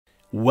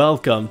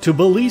Welcome to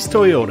Balise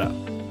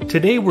Toyota.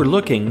 Today we're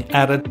looking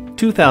at a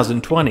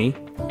 2020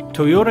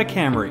 Toyota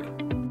Camry.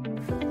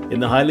 In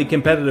the highly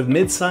competitive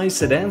mid-size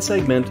sedan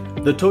segment,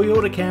 the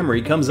Toyota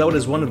Camry comes out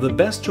as one of the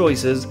best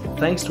choices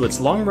thanks to its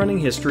long-running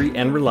history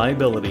and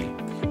reliability.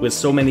 With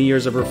so many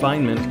years of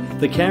refinement,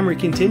 the Camry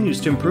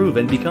continues to improve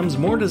and becomes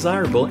more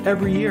desirable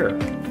every year.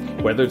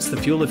 Whether it's the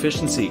fuel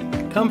efficiency,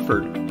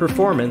 comfort,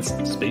 performance,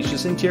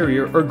 spacious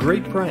interior, or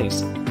great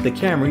price, the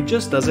Camry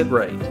just does it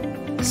right.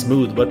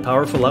 Smooth but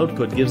powerful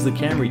output gives the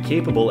Camry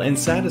capable and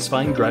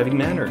satisfying driving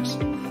manners.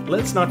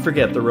 Let's not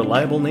forget the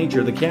reliable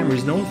nature the Camry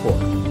is known for.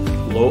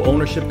 Low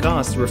ownership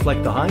costs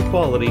reflect the high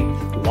quality,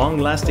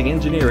 long-lasting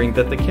engineering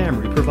that the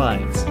Camry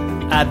provides.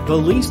 At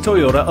Balise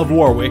Toyota of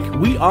Warwick,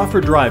 we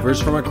offer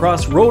drivers from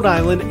across Rhode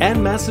Island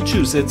and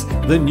Massachusetts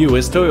the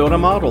newest Toyota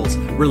models,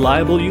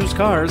 reliable used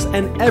cars,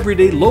 and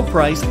everyday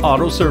low-price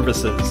auto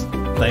services.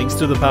 Thanks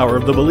to the power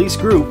of the Balise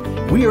Group,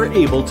 we are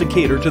able to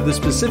cater to the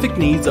specific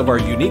needs of our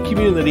unique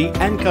community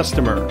and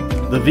customer.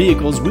 The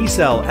vehicles we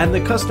sell and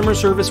the customer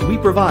service we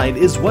provide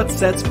is what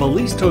sets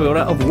Balise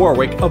Toyota of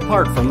Warwick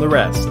apart from the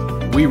rest.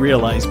 We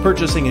realize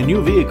purchasing a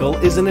new vehicle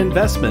is an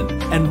investment,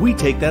 and we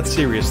take that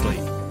seriously.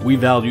 We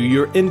value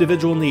your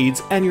individual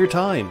needs and your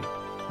time.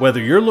 Whether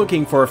you're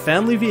looking for a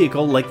family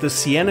vehicle like the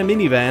Sienna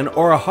minivan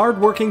or a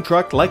hard-working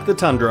truck like the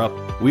Tundra,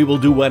 we will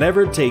do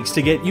whatever it takes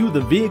to get you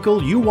the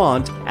vehicle you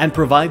want and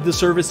provide the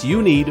service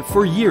you need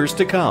for years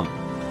to come.